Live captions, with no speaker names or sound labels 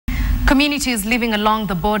Communities living along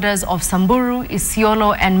the borders of Samburu,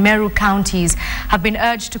 Isiolo and Meru counties have been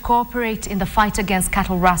urged to cooperate in the fight against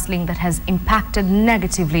cattle rustling that has impacted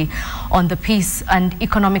negatively on the peace and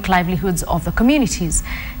economic livelihoods of the communities.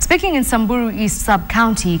 Speaking in Samburu East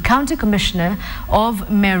Sub-County, County Commissioner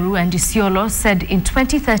of Meru and Isiolo said in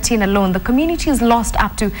 2013 alone, the communities lost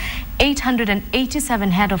up to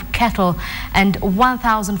 887 head of cattle and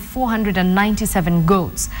 1,497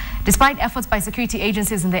 goats. Despite efforts by security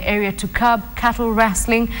agencies in the area to curb cattle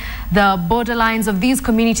rustling, the borderlines of these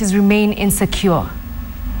communities remain insecure.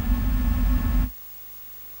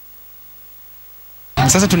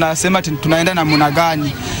 Sasa tunasema tunaenda na muna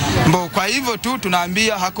gani? Kwa hivyo tu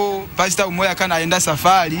tunaambia hako pastor umoja kana aenda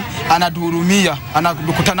safari, anatuhurumia,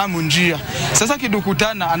 anadukutana munjia. Sasa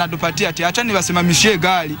kidukutana anadupatia ati acha niwasimamishie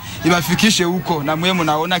gari, ibafikishe huko na mwe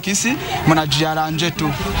mnaona kisi mnajiaranje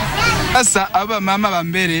tu. Sasa aba mama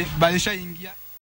bambere balisha ingia